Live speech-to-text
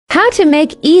How to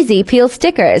make easy peel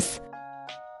stickers.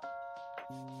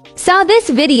 Saw this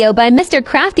video by Mr.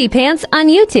 Crafty Pants on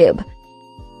YouTube.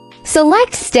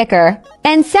 Select sticker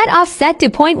and set offset to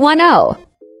 0.10.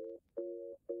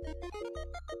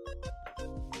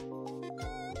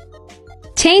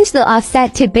 Change the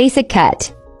offset to basic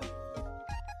cut.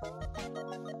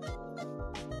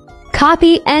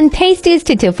 Copy and paste these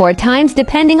 2 to 4 times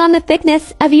depending on the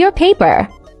thickness of your paper.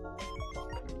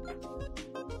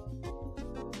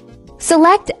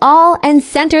 Select all and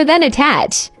center, then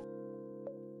attach.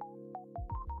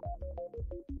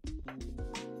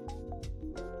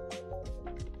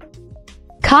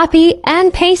 Copy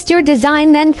and paste your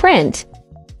design, then print.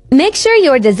 Make sure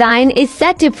your design is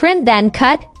set to print, then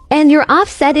cut, and your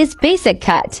offset is basic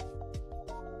cut.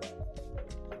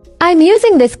 I'm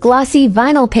using this glossy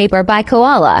vinyl paper by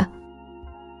Koala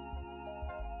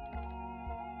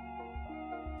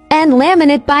and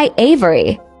laminate by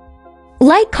Avery.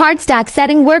 Light cardstock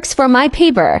setting works for my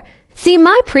paper. See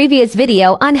my previous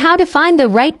video on how to find the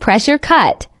right pressure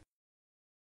cut.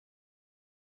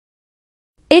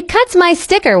 It cuts my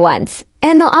sticker once,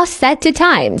 and the offset 2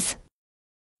 times.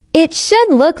 It should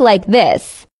look like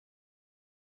this.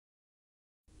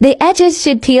 The edges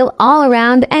should peel all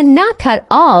around and not cut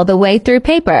all the way through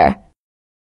paper.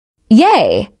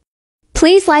 Yay!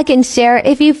 Please like and share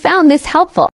if you found this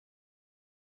helpful.